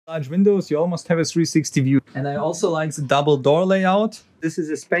Large windows, you almost have a 360 view. And I also like the double door layout. This is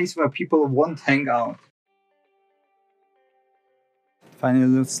a space where people won't hang out. Finally,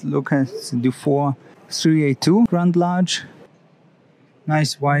 let's look at the Dufour 382 Grande large.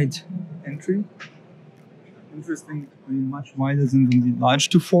 Nice wide entry. Interesting, much wider than the large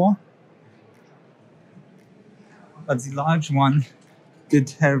Dufour. But the large one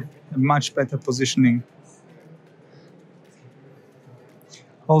did have a much better positioning.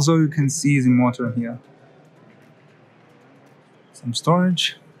 Also, you can see the motor here. Some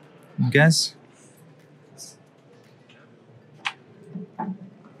storage, gas.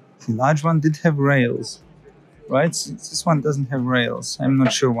 The large one did have rails, right? This one doesn't have rails. I'm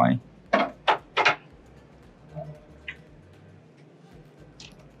not sure why.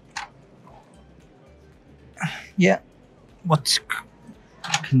 Yeah, what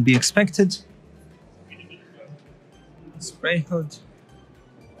can be expected? Spray hood.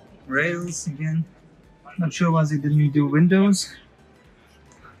 Rails again. Not sure why they didn't do windows.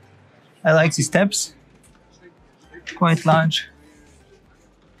 I like the steps. Quite large.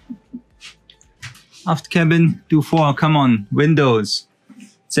 Aft cabin, Dufour, come on, windows.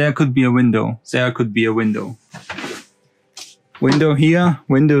 There could be a window. There could be a window. Window here,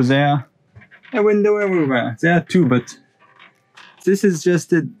 window there. A window everywhere. There are two, but this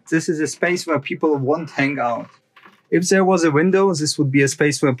is a space where people won't hang out. If there was a window, this would be a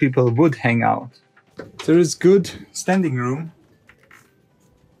space where people would hang out. There is good standing room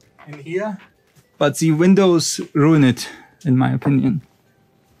in here, but the windows ruin it, in my opinion.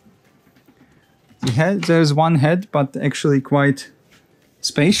 The head, there's one head, but actually quite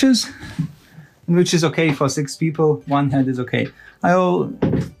spacious, which is okay for 6 people. One head is okay.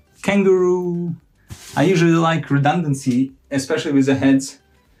 Kangaroo. I usually like redundancy, especially with the heads,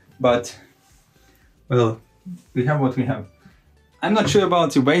 but well, we have what we have. I'm not sure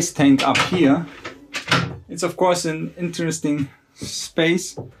about the waste tank up here. It's of course an interesting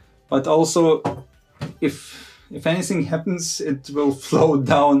space, but also if anything happens, it will flow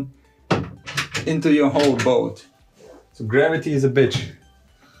down into your whole boat. So gravity is a bitch.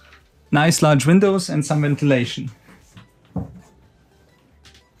 Nice large windows and some ventilation.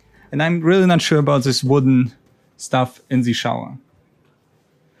 And I'm really not sure about this wooden stuff in the shower.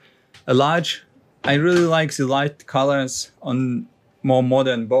 A large, I really like the light colors on more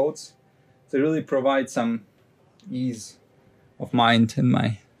modern boats. They really provide some ease of mind, in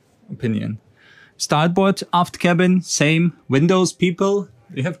my opinion. Starboard, aft cabin, same. Windows, people.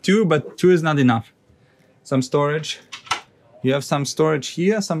 We have 2, but 2 is not enough. Some storage. You have some storage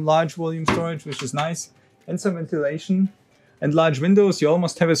here, some large volume storage, which is nice. And some ventilation. And large windows, you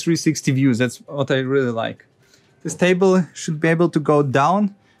almost have a 360 view. That's what I really like. This table should be able to go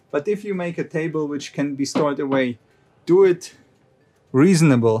down. But if you make a table which can be stored away, do it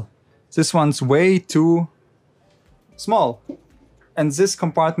reasonable. This one's way too small. And this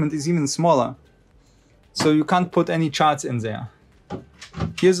compartment is even smaller. So you can't put any charts in there.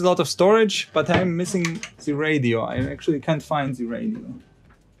 Here's a lot of storage, but I'm missing the radio. I actually can't find the radio.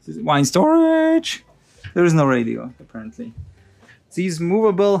 This is wine storage. There is no radio, apparently. These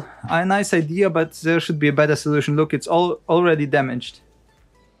movable are a nice idea, but there should be a better solution. Look, it's all already damaged.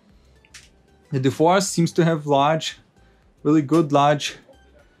 The Dufour seems to have large, really good large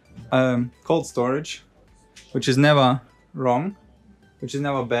cold storage, which is never wrong, which is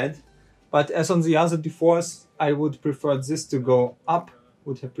never bad. But as on the other Dufours, I would prefer this to go up,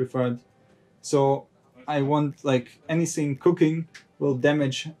 would have preferred. So I want, like, anything cooking will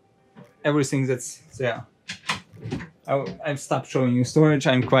damage everything that's there. I've stopped showing you storage.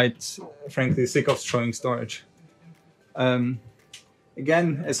 I'm quite, frankly, sick of showing storage.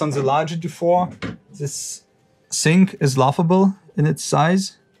 Again, as on the larger Dufour, this sink is laughable in its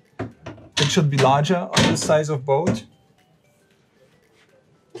size. It should be larger on the size of boat.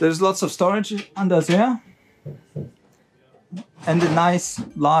 There's lots of storage under there. And a nice,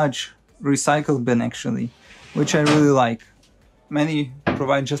 large recycle bin, actually, which I really like. Many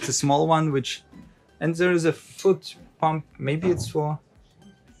provide just a small one, and there is a foot pump. Maybe it's for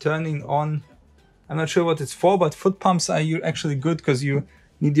turning on. I'm not sure what it's for, but foot pumps are actually good because you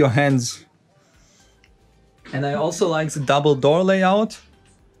need your hands. And I also like the double door layout.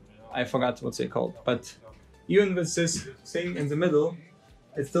 I forgot what they called, but even with this thing in the middle,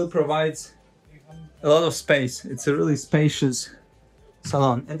 it still provides a lot of space. It's a really spacious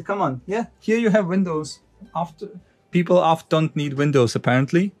salon. And come on, yeah, here you have windows. People often don't need windows,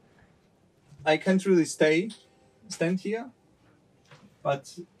 apparently. I can't really stand here,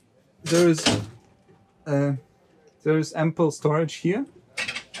 but there is ample storage here,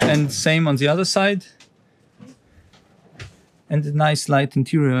 and same on the other side. And the nice light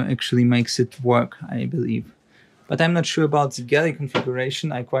interior actually makes it work, I believe. But I'm not sure about the galley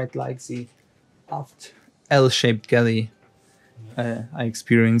configuration. I quite like the aft L-shaped galley I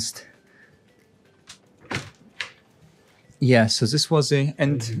experienced. Yeah, so this was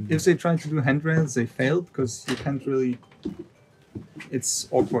and if they tried to do handrails, they failed because you can't really, it's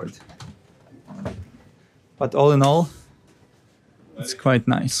awkward. But all in all, it's quite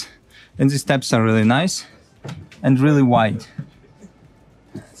nice. And the steps are really nice and really wide.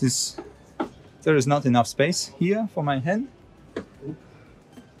 There is not enough space here for my hand.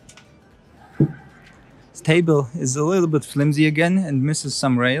 This table is a little bit flimsy again and misses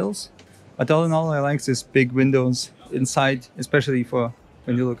some rails. But all in all, I like these big windows inside, especially for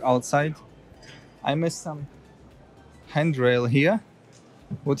when you look outside. I missed some handrail here,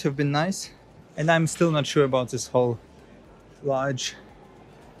 would have been nice. And I'm still not sure about this whole large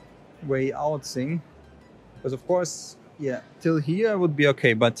way out thing. Because of course, yeah, till here would be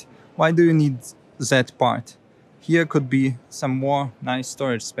okay, but why do you need that part? Here could be some more nice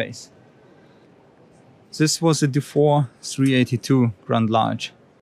storage space. This was a Dufour 382 Grande Large.